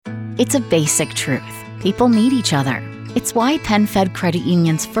It's a basic truth. People need each other. It's why PenFed Credit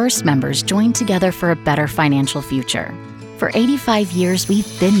Union's first members joined together for a better financial future. For 85 years,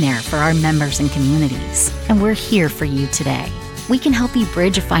 we've been there for our members and communities, and we're here for you today. We can help you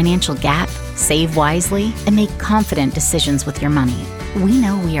bridge a financial gap, save wisely, and make confident decisions with your money. We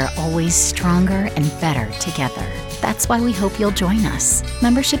know we are always stronger and better together. That's why we hope you'll join us.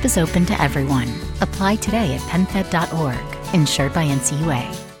 Membership is open to everyone. Apply today at penfed.org. Insured by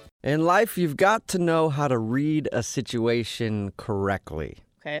NCUA. In life, you've got to know how to read a situation correctly.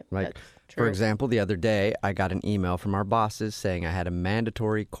 Okay. Like, for example, the other day, I got an email from our bosses saying I had a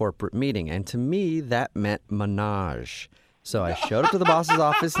mandatory corporate meeting. And to me, that meant menage. So I showed up to the boss's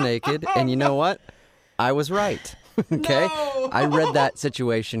office naked, and you know what? I was right. Okay? No! I read that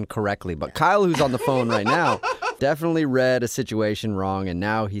situation correctly. But Kyle, who's on the phone right now, definitely read a situation wrong, and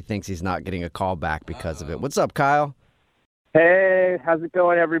now he thinks he's not getting a call back because of it. What's up, Kyle? Hey, how's it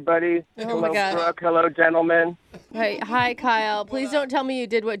going, everybody? Oh, my God. Brooke. Hello, gentlemen. Hi, Kyle. Please don't tell me you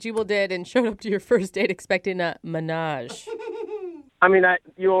did what Jubal did and showed up to your first date expecting a menage. I mean,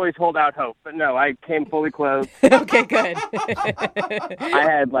 you always hold out hope, but no, I came fully clothed. Okay, good. I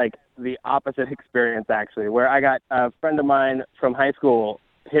had, the opposite experience, actually, where I got a friend of mine from high school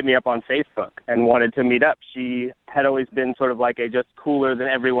hit me up on Facebook and wanted to meet up. She had always been sort of like a just cooler than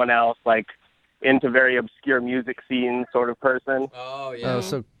everyone else, into very obscure music scene sort of person. Oh, yeah. Oh,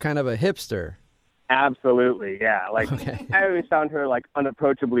 so kind of a hipster. Absolutely, yeah. Okay. I always found her,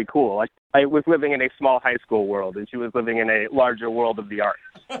 unapproachably cool. I was living in a small high school world, and she was living in a larger world of the arts.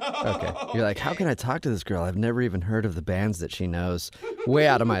 Okay. You're like, how can I talk to this girl? I've never even heard of the bands that she knows. Way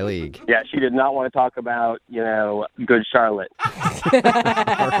out of my league. Yeah, she did not want to talk about, Good Charlotte. All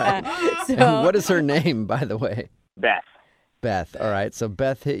right. And what is her name, by the way? Beth. Beth. All right. So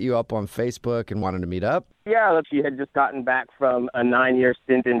Beth hit you up on Facebook and wanted to meet up? Yeah, she had just gotten back from a 9-year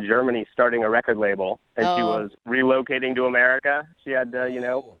stint in Germany starting a record label, and she was relocating to America. She had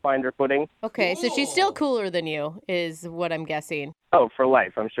to, find her footing. Okay, so she's still cooler than you, is what I'm guessing. Oh, for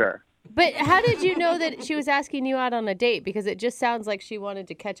life, I'm sure. But how did you know that she was asking you out on a date? Because it just sounds like she wanted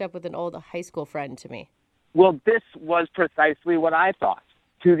to catch up with an old high school friend to me. Well, this was precisely what I thought,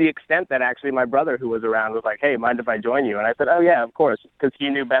 to the extent that actually my brother, who was around, was like, hey, mind if I join you? And I said, oh, yeah, of course, because he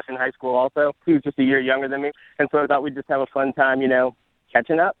knew Beth in high school also. He was just a year younger than me. And so I thought we'd just have a fun time,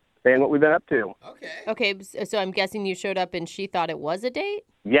 catching up, saying what we've been up to. Okay, so I'm guessing you showed up and she thought it was a date?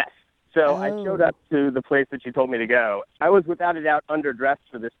 Yes. So I showed up to the place that she told me to go. I was without a doubt underdressed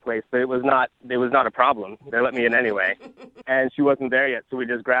for this place, but it was not a problem. They let me in anyway. And she wasn't there yet, so we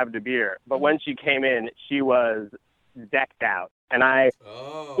just grabbed a beer. But when she came in, she was decked out. And I,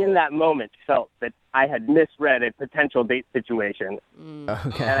 in that moment, felt that I had misread a potential date situation.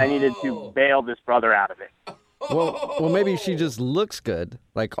 Okay. And I needed to bail this brother out of it. Well, maybe she just looks good,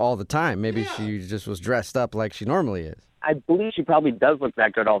 all the time. Maybe she just was dressed up like she normally is. I believe she probably does look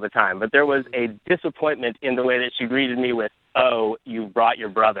that good all the time, but there was a disappointment in the way that she greeted me with, oh, you brought your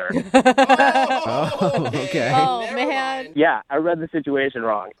brother. Oh, okay. Oh, man. Yeah, I read the situation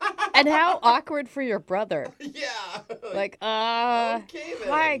wrong. And how awkward for your brother. Yeah. Okay, then.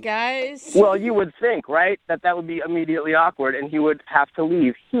 Hi, guys. Well, you would think, right, that would be immediately awkward and he would have to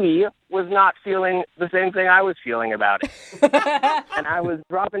leave. He was not feeling the same thing I was feeling about it. And I was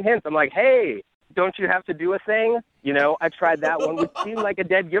dropping hints. I'm like, hey, don't you have to do a thing? I tried that one, which seemed like a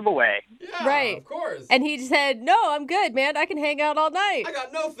dead giveaway. Yeah, Right. of course. And he said, no, I'm good, man. I can hang out all night. I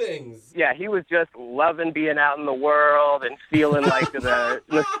got no things. Yeah, he was just loving being out in the world and feeling like the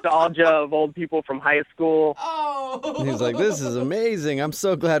nostalgia of old people from high school. Oh. He's like, this is amazing. I'm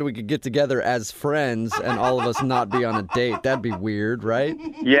so glad we could get together as friends and all of us not be on a date. That'd be weird, right?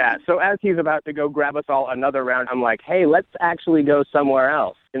 Yeah, so as he's about to go grab us all another round, I'm like, hey, let's actually go somewhere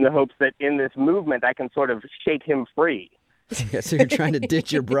else, in the hopes that in this movement I can sort of shake him free. Yeah, so you're trying to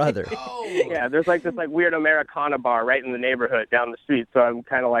ditch your brother. Yeah, there's this weird Americana bar right in the neighborhood down the street. So I'm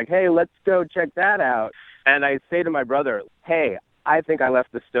kind of like, hey, let's go check that out. And I say to my brother, hey, I think I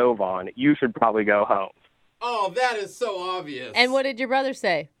left the stove on. You should probably go home. Oh, that is so obvious. And what did your brother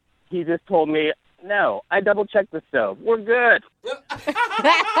say? He just told me, no, I double-checked the stove. We're good. Stupid.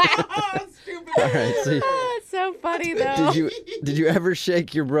 All right, so It's so funny, though. did you ever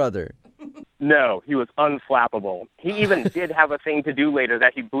shake your brother? No, he was unflappable. He even did have a thing to do later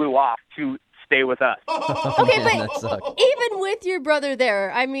that he blew off to stay with us. Okay, Man, that but sucks. even with your brother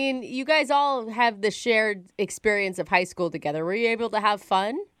there, I mean, you guys all have the shared experience of high school together. Were you able to have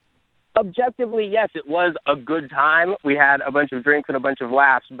fun? Objectively, yes, it was a good time. We had a bunch of drinks and a bunch of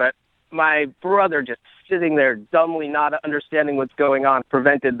laughs, but my brother just sitting there dumbly not understanding what's going on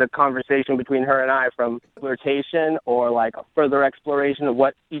prevented the conversation between her and I from flirtation or like a further exploration of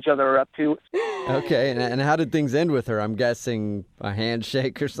what each other are up to. Okay, and how did things end with her? I'm guessing a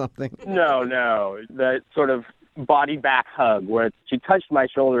handshake or something? No, the sort of body back hug where she touched my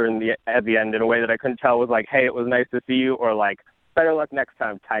shoulder at the end in a way that I couldn't tell was like, hey, it was nice to see you, or like, better luck next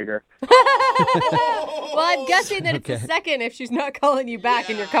time, Tiger. Well, I'm guessing that it's a second if she's not calling you back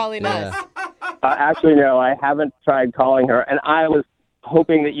and you're calling us. Actually, no, I haven't tried calling her, and I was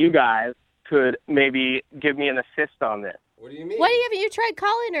hoping that you guys could maybe give me an assist on this. What do you mean? Why haven't you tried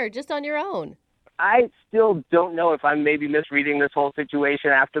calling her just on your own? I still don't know if I'm maybe misreading this whole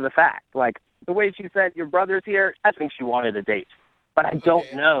situation after the fact. Like, the way she said, your brother's here, I think she wanted a date. But I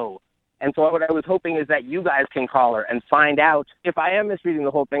don't know. And so what I was hoping is that you guys can call her and find out. If I am misreading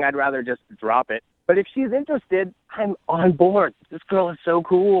the whole thing, I'd rather just drop it. But if she's interested, I'm on board. This girl is so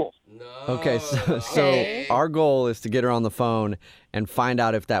cool. No. Okay, so our goal is to get her on the phone and find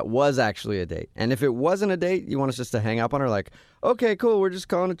out if that was actually a date. And if it wasn't a date, you want us just to hang up on her like, okay, cool, we're just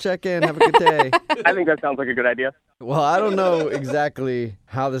calling to check in. Have a good day. I think that sounds like a good idea. Well, I don't know exactly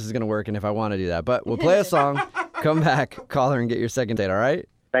how this is going to work and if I want to do that, but we'll play a song, come back, call her, and get your second date, all right?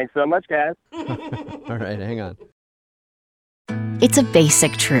 Thanks so much, guys. All right, hang on. It's a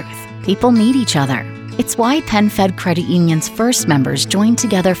basic truth. People need each other. It's why PenFed Credit Union's first members joined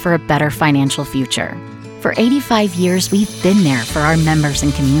together for a better financial future. For 85 years, we've been there for our members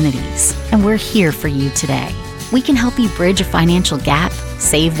and communities, and we're here for you today. We can help you bridge a financial gap,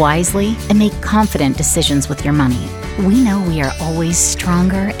 save wisely, and make confident decisions with your money. We know we are always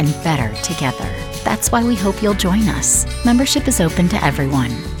stronger and better together. That's why we hope you'll join us. Membership is open to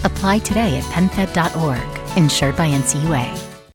everyone. Apply today at penfed.org. Insured by NCUA.